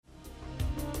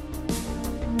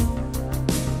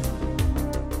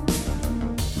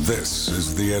This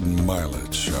is the Ed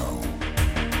Mylett Show.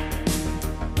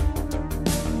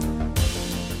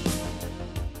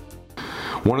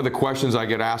 One of the questions I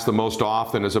get asked the most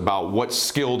often is about what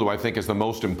skill do I think is the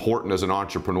most important as an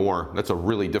entrepreneur? That's a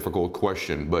really difficult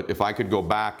question, but if I could go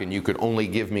back and you could only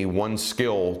give me one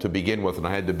skill to begin with and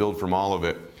I had to build from all of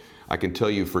it, I can tell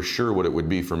you for sure what it would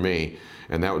be for me,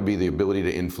 and that would be the ability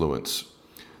to influence.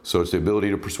 So it's the ability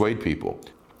to persuade people.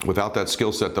 Without that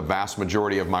skill set, the vast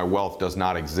majority of my wealth does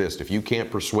not exist. If you can't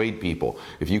persuade people,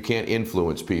 if you can't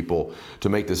influence people to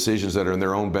make decisions that are in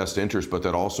their own best interest, but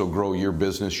that also grow your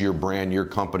business, your brand, your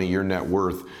company, your net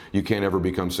worth, you can't ever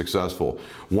become successful.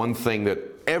 One thing that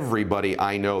everybody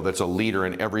I know that's a leader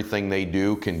in everything they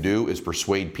do can do is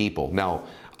persuade people. Now,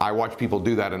 I watch people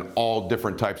do that in all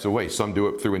different types of ways. Some do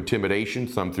it through intimidation,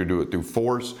 some do it through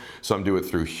force, some do it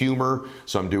through humor,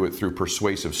 some do it through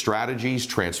persuasive strategies,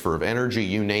 transfer of energy,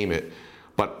 you name it.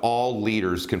 But all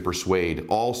leaders can persuade.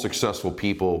 All successful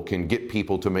people can get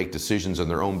people to make decisions in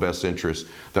their own best interest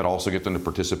that also get them to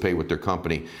participate with their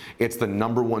company. It's the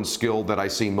number one skill that I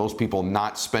see most people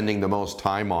not spending the most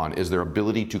time on, is their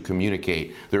ability to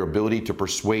communicate, their ability to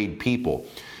persuade people.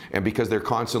 And because they're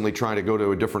constantly trying to go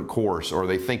to a different course, or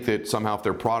they think that somehow if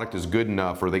their product is good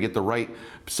enough, or they get the right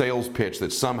sales pitch,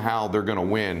 that somehow they're going to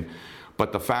win.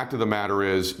 But the fact of the matter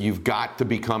is, you've got to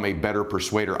become a better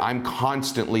persuader. I'm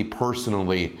constantly,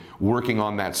 personally working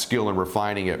on that skill and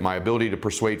refining it. My ability to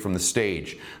persuade from the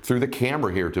stage, through the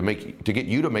camera here, to get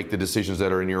you to make the decisions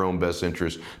that are in your own best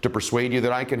interest, to persuade you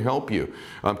that I can help you,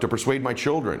 to persuade my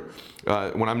children.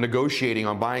 When I'm negotiating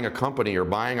on buying a company or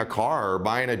buying a car or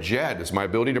buying a jet, it's my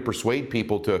ability to persuade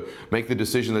people to make the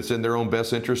decision that's in their own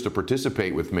best interest to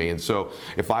participate with me. And so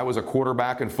if I was a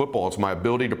quarterback in football, it's my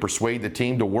ability to persuade the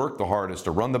team to work the hardest,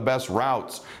 to run the best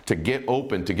routes, to get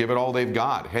open, to give it all they've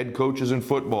got. Head coaches in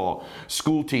football,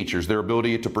 school teachers, their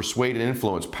ability to persuade and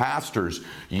influence, pastors,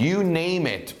 you name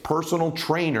it, personal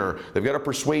trainer, they've got to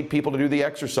persuade people to do the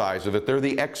exercise or that they're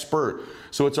the expert.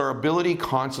 So it's our ability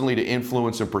constantly to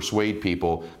influence and persuade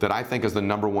people that I think is the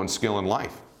number one skill in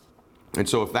life. And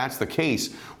so if that's the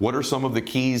case, what are some of the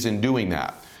keys in doing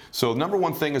that? So number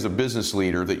one thing as a business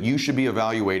leader that you should be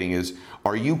evaluating is,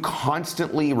 are you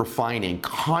constantly refining,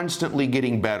 constantly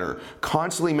getting better,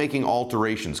 constantly making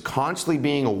alterations, constantly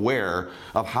being aware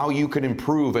of how you can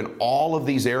improve in all of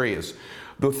these areas?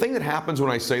 The thing that happens when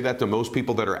I say that to most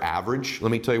people that are average,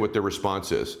 let me tell you what their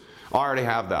response is. I already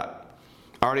have that.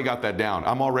 I already got that down.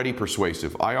 I'm already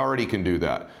persuasive. I already can do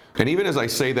that. And even as I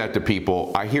say that to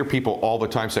people, I hear people all the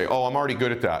time say, oh, I'm already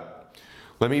good at that.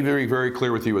 Let me be very, very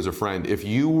clear with you as a friend. If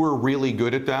you were really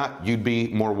good at that, you'd be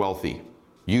more wealthy.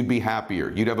 You'd be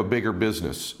happier. You'd have a bigger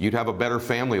business. You'd have a better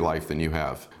family life than you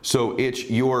have. So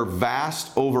it's your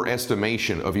vast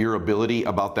overestimation of your ability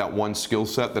about that one skill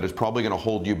set that is probably going to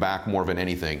hold you back more than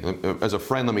anything. As a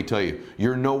friend, let me tell you,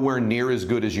 you're nowhere near as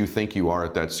good as you think you are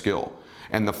at that skill.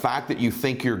 And the fact that you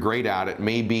think you're great at it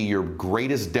may be your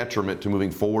greatest detriment to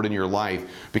moving forward in your life,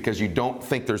 because you don't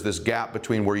think there's this gap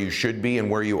between where you should be and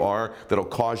where you are that'll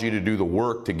cause you to do the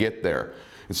work to get there.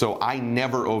 And so I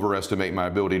never overestimate my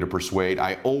ability to persuade.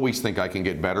 I always think I can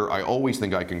get better. I always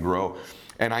think I can grow.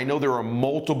 And I know there are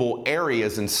multiple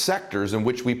areas and sectors in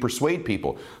which we persuade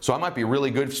people. So I might be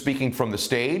really good speaking from the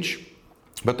stage,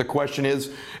 but the question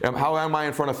is, how am I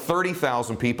in front of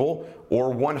 30,000 people or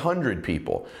 100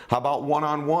 people? How about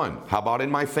one-on-one? How about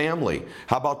in my family?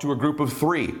 How about to a group of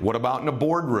 3? What about in a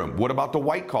boardroom? What about the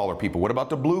white-collar people? What about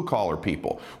the blue-collar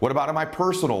people? What about in my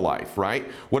personal life,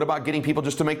 right? What about getting people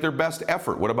just to make their best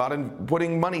effort? What about in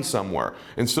putting money somewhere?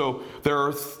 And so there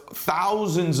are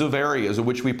thousands of areas in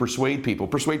which we persuade people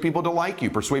to like you,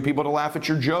 persuade people to laugh at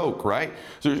your joke, right?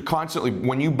 So constantly,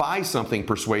 when you buy something,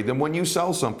 persuade them. When you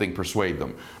sell something, persuade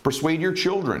them. Persuade your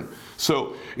children.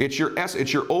 So it's your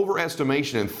overestimation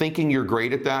and thinking you're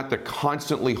great at that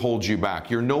constantly holds you back.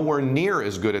 You're nowhere near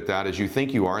as good at that as you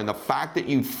think you are, and the fact that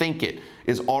you think it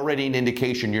is already an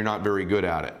indication you're not very good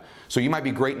at it. So you might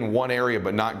be great in one area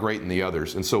but not great in the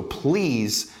others. And so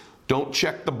please don't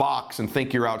check the box and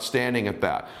think you're outstanding at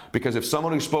that. Because if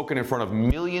someone who's spoken in front of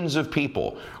millions of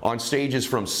people on stages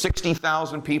from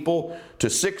 60,000 people to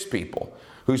 6 people,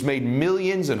 who's made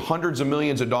millions and hundreds of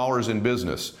millions of dollars in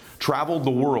business, traveled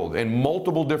the world in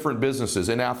multiple different businesses.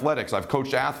 In athletics, I've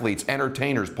coached athletes,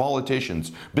 entertainers,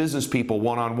 politicians, business people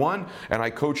one-on-one, and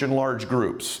I coach in large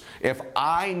groups. If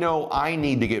I know I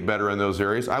need to get better in those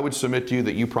areas, I would submit to you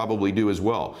that you probably do as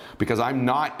well, because I'm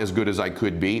not as good as I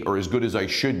could be or as good as I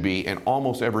should be in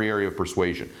almost every area of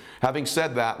persuasion. Having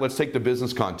said that, let's take the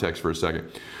business context for a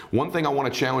second. One thing I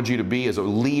want to challenge you to be is a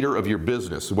leader of your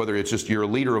business, whether it's just you're a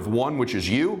leader of one, which is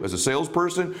you as a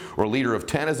salesperson, or a leader of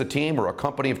 10 as a team, or a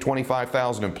company of 20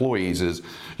 25,000 employees is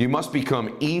you must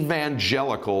become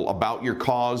evangelical about your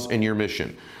cause and your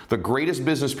mission. The greatest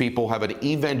business people have an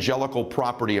evangelical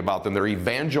property about them. They're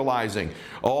evangelizing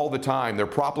all the time. They're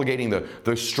propagating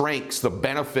the strengths, the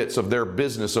benefits of their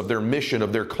business, of their mission,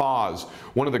 of their cause.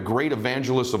 One of the great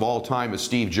evangelists of all time is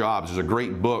Steve Jobs. There's a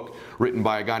great book written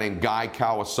by a guy named Guy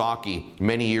Kawasaki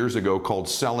many years ago called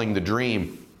Selling the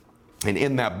Dream. And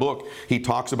in that book, he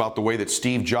talks about the way that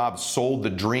Steve Jobs sold the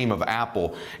dream of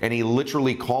Apple, and he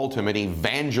literally called him an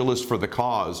evangelist for the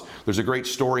cause. There's a great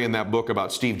story in that book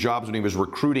about Steve Jobs when he was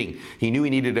recruiting. He knew he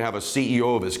needed to have a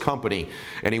CEO of his company,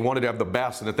 and he wanted to have the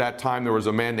best. And at that time, there was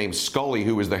a man named Scully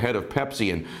who was the head of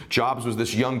Pepsi, and Jobs was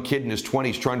this young kid in his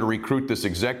 20s trying to recruit this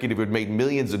executive who had made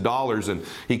millions of dollars, and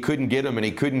he couldn't get him, and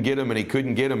he couldn't get him, and he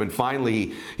couldn't get him. And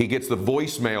finally, he gets the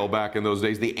voicemail back in those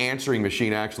days, the answering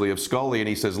machine actually of Scully, and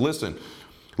he says,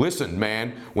 Listen,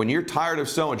 man, when you're tired of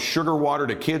selling sugar water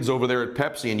to kids over there at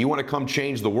Pepsi and you want to come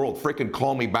change the world, frickin'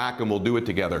 call me back and we'll do it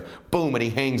together. Boom, and he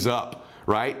hangs up,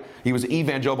 right? He was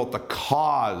evangelical about the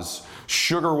cause.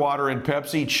 Sugar water and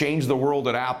Pepsi changed the world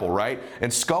at Apple, right?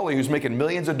 And Scully, who's making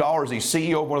millions of dollars, he's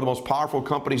CEO of one of the most powerful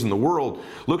companies in the world,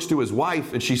 looks to his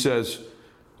wife and she says,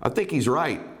 I think he's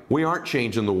right. We aren't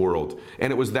changing the world.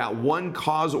 And it was that one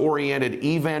cause-oriented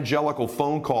evangelical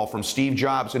phone call from Steve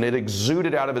Jobs, and it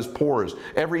exuded out of his pores.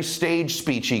 Every stage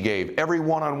speech he gave, every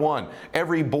one-on-one,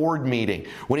 every board meeting,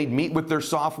 when he'd meet with their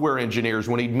software engineers,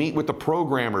 when he'd meet with the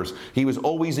programmers, he was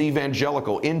always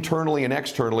evangelical, internally and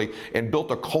externally, and built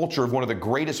a culture of one of the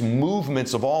greatest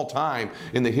movements of all time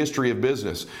in the history of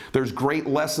business. There's great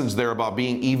lessons there about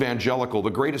being evangelical. The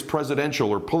greatest presidential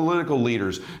or political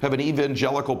leaders have an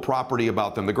evangelical property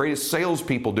about them. The greatest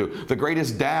salespeople do. The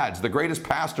greatest dads, the greatest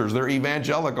pastors, they're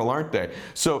evangelical, aren't they?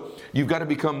 So you've got to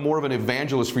become more of an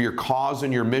evangelist for your cause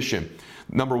and your mission,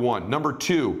 number one. Number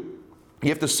two, you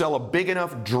have to sell a big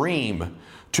enough dream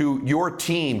to your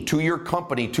team, to your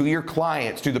company, to your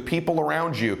clients, to the people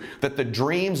around you, that the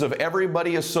dreams of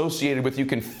everybody associated with you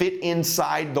can fit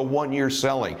inside the one you're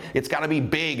selling. It's got to be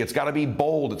big, it's got to be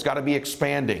bold, it's got to be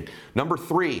expanding. Number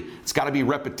three, it's got to be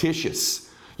repetitious.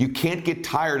 You can't get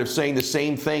tired of saying the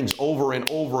same things over and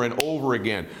over and over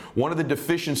again. One of the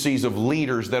deficiencies of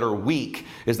leaders that are weak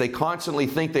is they constantly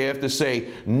think they have to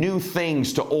say new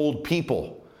things to old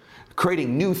people,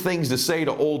 creating new things to say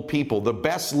to old people. The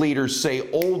best leaders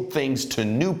say old things to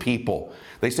new people.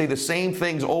 They say the same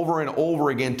things over and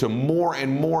over again to more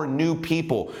and more new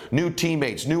people, new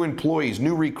teammates, new employees,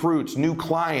 new recruits, new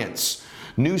clients,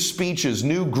 new speeches,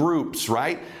 new groups,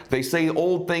 right? They say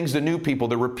old things to new people.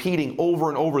 They're repeating over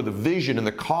and over the vision and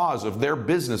the cause of their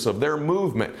business, of their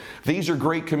movement. These are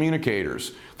great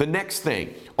communicators. The next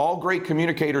thing, all great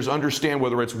communicators understand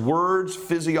whether it's words,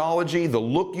 physiology, the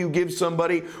look you give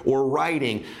somebody, or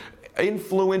writing,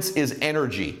 influence is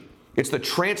energy. It's the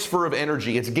transfer of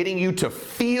energy. It's getting you to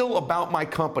feel about my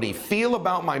company, feel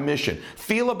about my mission,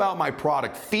 feel about my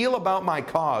product, feel about my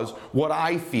cause, what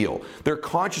I feel. They're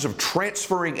conscious of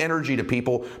transferring energy to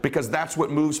people because that's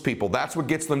what moves people. That's what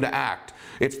gets them to act.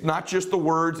 It's not just the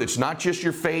words. It's not just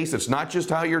your face. It's not just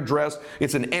how you're dressed.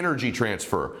 It's an energy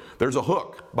transfer. There's a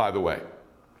hook, by the way.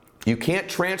 You can't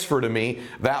transfer to me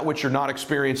that which you're not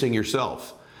experiencing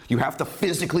yourself. You have to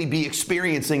physically be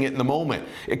experiencing it in the moment.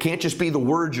 It can't just be the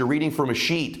words you're reading from a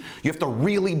sheet. You have to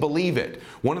really believe it.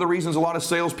 One of the reasons a lot of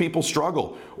salespeople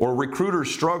struggle or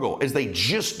recruiters struggle is they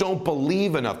just don't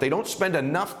believe enough. They don't spend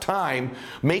enough time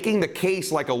making the case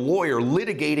like a lawyer,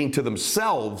 litigating to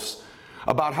themselves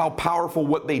about how powerful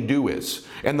what they do is.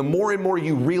 And the more and more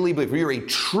you really believe, if you're a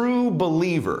true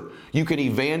believer, you can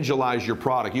evangelize your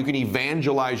product. You can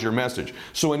evangelize your message.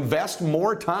 So invest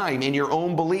more time in your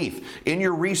own belief, in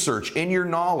your research, in your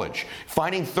knowledge,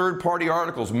 finding third-party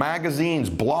articles, magazines,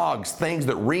 blogs, things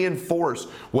that reinforce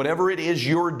whatever it is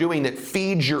you're doing that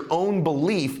feeds your own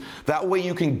belief. That way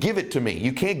you can give it to me.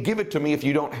 You can't give it to me if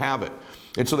you don't have it.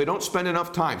 And so they don't spend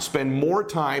enough time. Spend more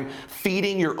time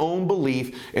feeding your own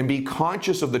belief and be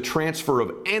conscious of the transfer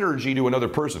of energy to another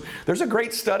person. There's a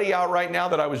great study out right now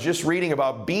that I was just reading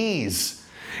about bees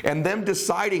and them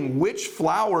deciding which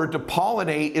flower to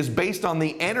pollinate is based on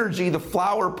the energy the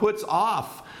flower puts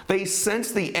off. They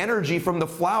sense the energy from the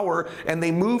flower and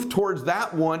they move towards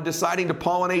that one, deciding to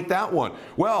pollinate that one.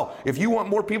 Well, if you want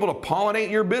more people to pollinate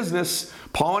your business,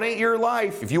 pollinate your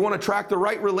life, if you want to attract the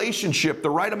right relationship, the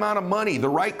right amount of money, the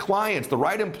right clients, the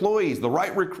right employees, the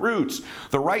right recruits,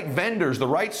 the right vendors, the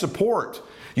right support,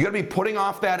 you got to be putting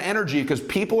off that energy because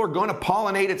people are going to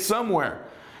pollinate it somewhere.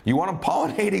 You want them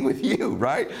pollinating with you,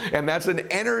 right? And that's an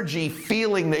energy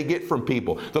feeling they get from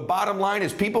people. The bottom line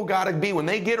is people got to be, when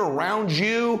they get around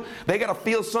you, they got to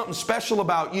feel something special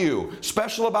about you,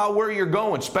 special about where you're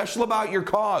going, special about your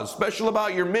cause, special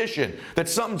about your mission, that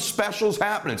something special's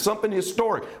happening, something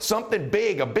historic, something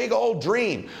big, a big old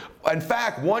dream. In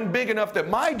fact, one big enough that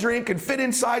my dream can fit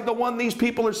inside the one these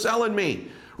people are selling me.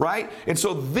 Right? And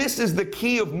so this is the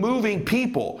key of moving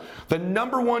people. The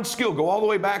number one skill, go all the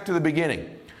way back to the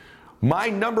beginning. My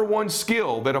number one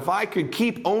skill, that if I could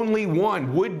keep only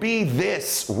one, would be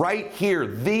this right here,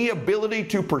 the ability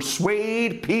to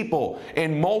persuade people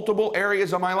in multiple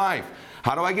areas of my life.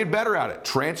 How do I get better at it?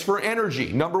 Transfer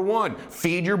energy. Number one,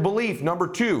 feed your belief. Number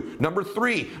two. Number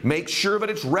three, make sure that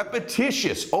it's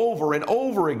repetitious over and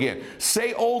over again.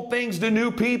 Say old things to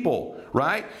new people,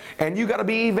 right? And you got to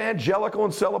be evangelical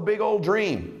and sell a big old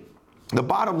dream. The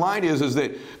bottom line is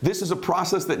that this is a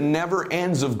process that never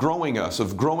ends of growing us,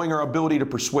 of growing our ability to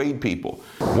persuade people.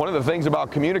 One of the things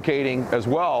about communicating as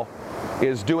well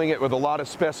is doing it with a lot of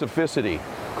specificity.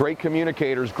 Great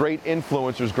communicators, great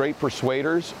influencers, great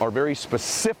persuaders are very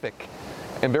specific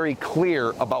and very clear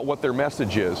about what their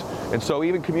message is. And so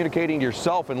even communicating to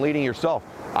yourself and leading yourself.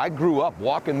 I grew up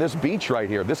walking this beach right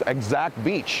here, this exact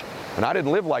beach. And I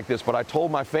didn't live like this, but I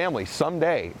told my family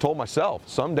told myself,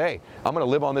 someday, I'm gonna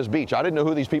live on this beach. I didn't know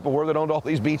who these people were that owned all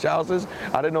these beach houses.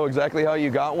 I didn't know exactly how you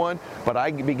got one, but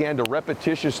I began to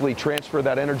repetitiously transfer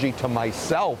that energy to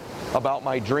myself about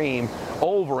my dream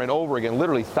over and over again,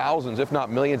 literally thousands, if not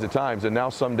millions of times. And now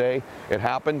someday it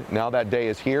happened. Now that day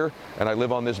is here, and I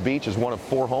live on this beach as one of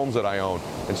 4 homes that I own.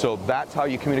 And so that's how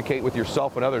you communicate with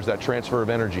yourself and others, that transfer of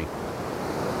energy.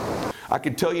 I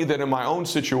can tell you that in my own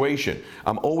situation,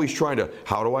 I'm always trying to,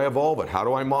 how do I evolve it? How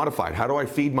do I modify it? How do I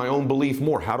feed my own belief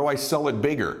more? How do I sell it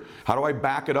bigger? How do I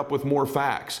back it up with more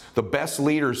facts? The best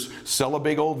leaders sell a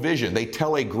big old vision. They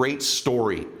tell a great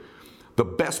story. The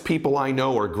best people I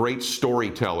know are great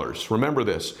storytellers. Remember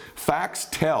this, facts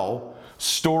tell,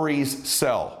 stories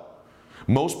sell.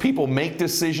 Most people make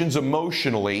decisions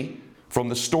emotionally from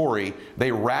the story.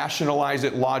 They rationalize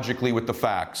it logically with the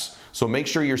facts. So make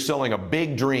sure you're selling a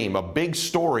big dream, a big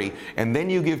story, and then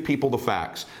you give people the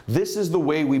facts. This is the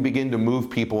way we begin to move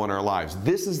people in our lives.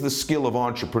 This is the skill of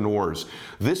entrepreneurs.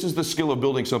 This is the skill of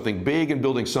building something big and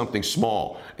building something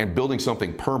small and building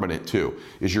something permanent too,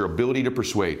 is your ability to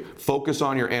persuade. Focus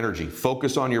on your energy,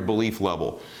 focus on your belief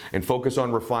level, and focus on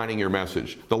refining your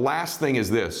message. The last thing is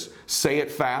this, say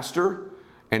it faster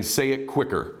and say it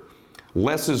quicker.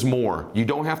 Less is more. You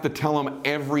don't have to tell them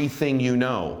everything you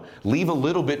know. Leave a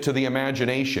little bit to the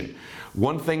imagination.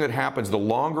 One thing that happens, the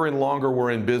longer and longer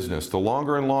we're in business, the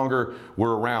longer and longer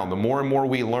we're around, the more and more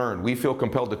we learn, we feel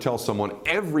compelled to tell someone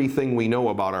everything we know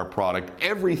about our product,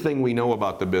 everything we know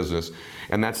about the business.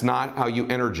 And that's not how you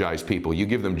energize people. You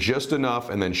give them just enough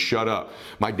and then shut up.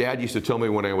 My dad used to tell me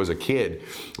when I was a kid,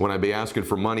 when I'd be asking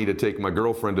for money to take my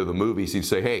girlfriend to the movies, he'd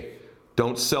say, hey,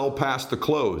 don't sell past the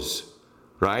close.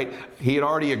 Right? He had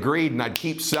already agreed, and I'd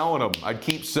keep selling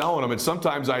them. And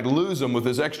sometimes I'd lose them with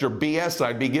this extra BS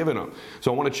I'd be giving them.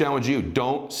 So I want to challenge you,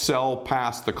 don't sell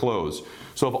past the close.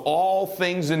 So of all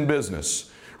things in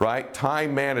business, right,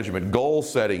 time management, goal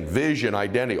setting, vision,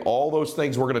 identity, all those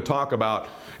things we're going to talk about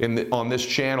on this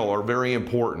channel are very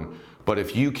important. But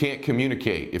if you can't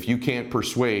communicate, if you can't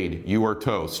persuade, you are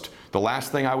toast. The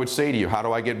last thing I would say to you, how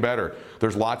do I get better?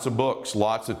 There's lots of books,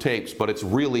 lots of tapes, but it's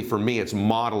really, for me, it's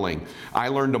modeling. I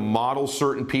learned to model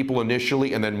certain people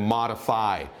initially and then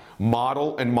modify.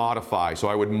 Model and modify. So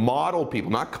I would model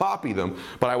people, not copy them,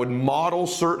 but I would model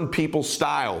certain people's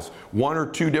styles, 1 or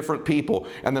 2 different people,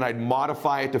 and then I'd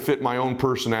modify it to fit my own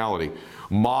personality.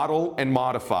 Model and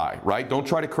modify, right? Don't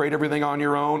try to create everything on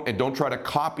your own, and don't try to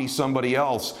copy somebody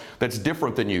else that's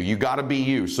different than you. You got to be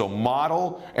you. So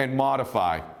model and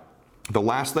modify. The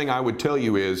last thing I would tell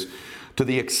you is, to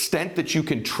the extent that you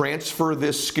can transfer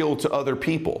this skill to other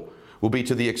people, will be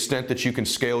to the extent that you can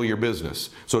scale your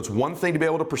business. So it's one thing to be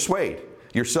able to persuade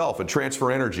yourself and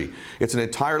transfer energy. It's an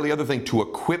entirely other thing to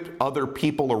equip other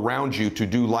people around you to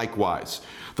do likewise.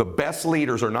 The best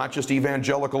leaders are not just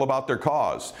evangelical about their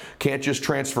cause, can't just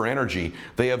transfer energy.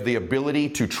 They have the ability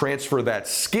to transfer that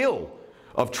skill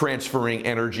of transferring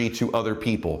energy to other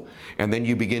people. And then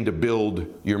you begin to build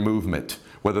your movement,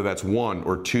 whether that's 1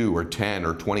 or 2 or 10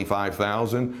 or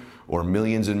 25,000 or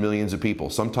millions and millions of people.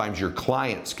 Sometimes your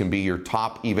clients can be your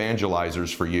top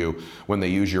evangelizers for you when they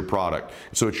use your product.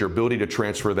 So it's your ability to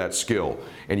transfer that skill.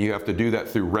 And you have to do that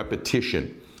through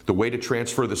repetition. The way to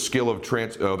transfer the skill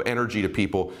of energy to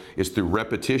people is through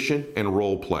repetition and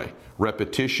role play.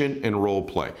 Repetition and role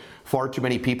play. Far too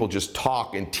many people just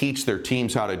talk and teach their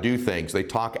teams how to do things. They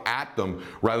talk at them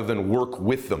rather than work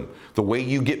with them. The way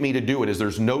you get me to do it is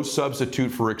there's no substitute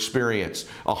for experience.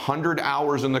 100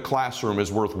 hours in the classroom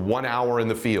is worth 1 hour in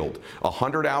the field.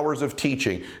 100 hours of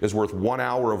teaching is worth 1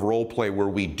 hour of role play where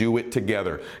we do it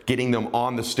together. Getting them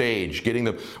on the stage, getting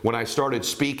them. When I started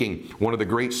speaking, one of the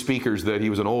great speakers he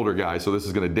was an older guy, so this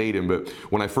is going to date him, but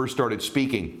when I first started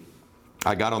speaking,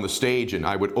 I got on the stage and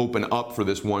I would open up for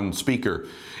this one speaker.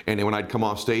 And then when I'd come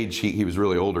off stage, he was a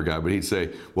really older guy, but he'd say,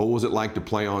 "What was it like to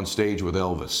play on stage with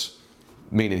Elvis?"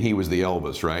 Meaning he was the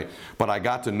Elvis, right? But I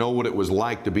got to know what it was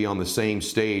like to be on the same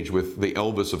stage with the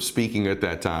Elvis of speaking at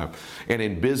that time. And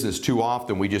in business, too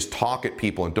often we just talk at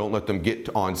people and don't let them get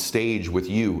on stage with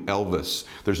you, Elvis.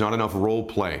 There's not enough role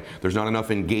play. There's not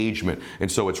enough engagement. And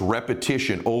so it's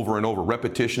repetition over and over.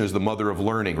 Repetition is the mother of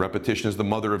learning. Repetition is the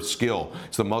mother of skill.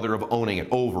 It's the mother of owning it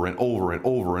over and over and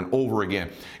over and over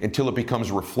again until it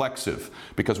becomes reflexive.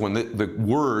 Because when the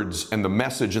words and the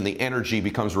message and the energy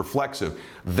becomes reflexive,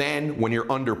 then when you're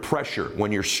under pressure,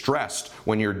 when you're stressed,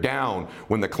 when you're down,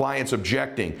 when the client's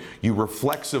objecting, you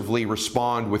reflexively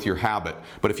respond with your habit.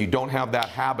 But if you don't have that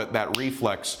habit, that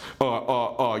reflex,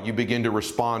 you begin to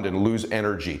respond and lose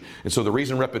energy. And so the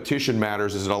reason repetition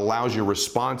matters is it allows your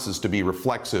responses to be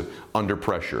reflexive under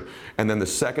pressure. And then the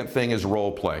second thing is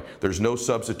role play. There's no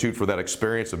substitute for that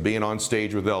experience of being on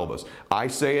stage with Elvis. I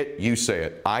say it, you say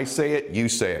it. I say it, you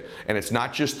say it. And it's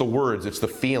not just the words, it's the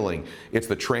feeling. It's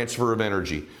the transfer of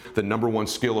energy. The number one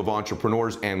skill of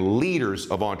entrepreneurs and leaders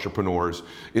of entrepreneurs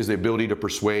is the ability to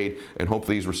persuade. And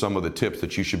hopefully these were some of the tips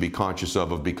that you should be conscious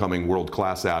of becoming world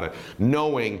class at it.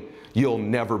 Knowing you'll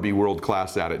never be world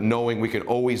class at it. Knowing we can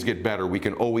always get better, we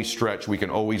can always stretch, we can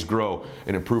always grow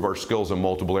and improve our skills in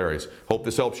multiple areas. Hope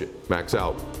this helps you. Max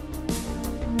out.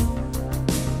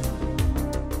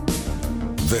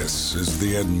 This is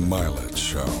the Ed Mylett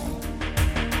Show.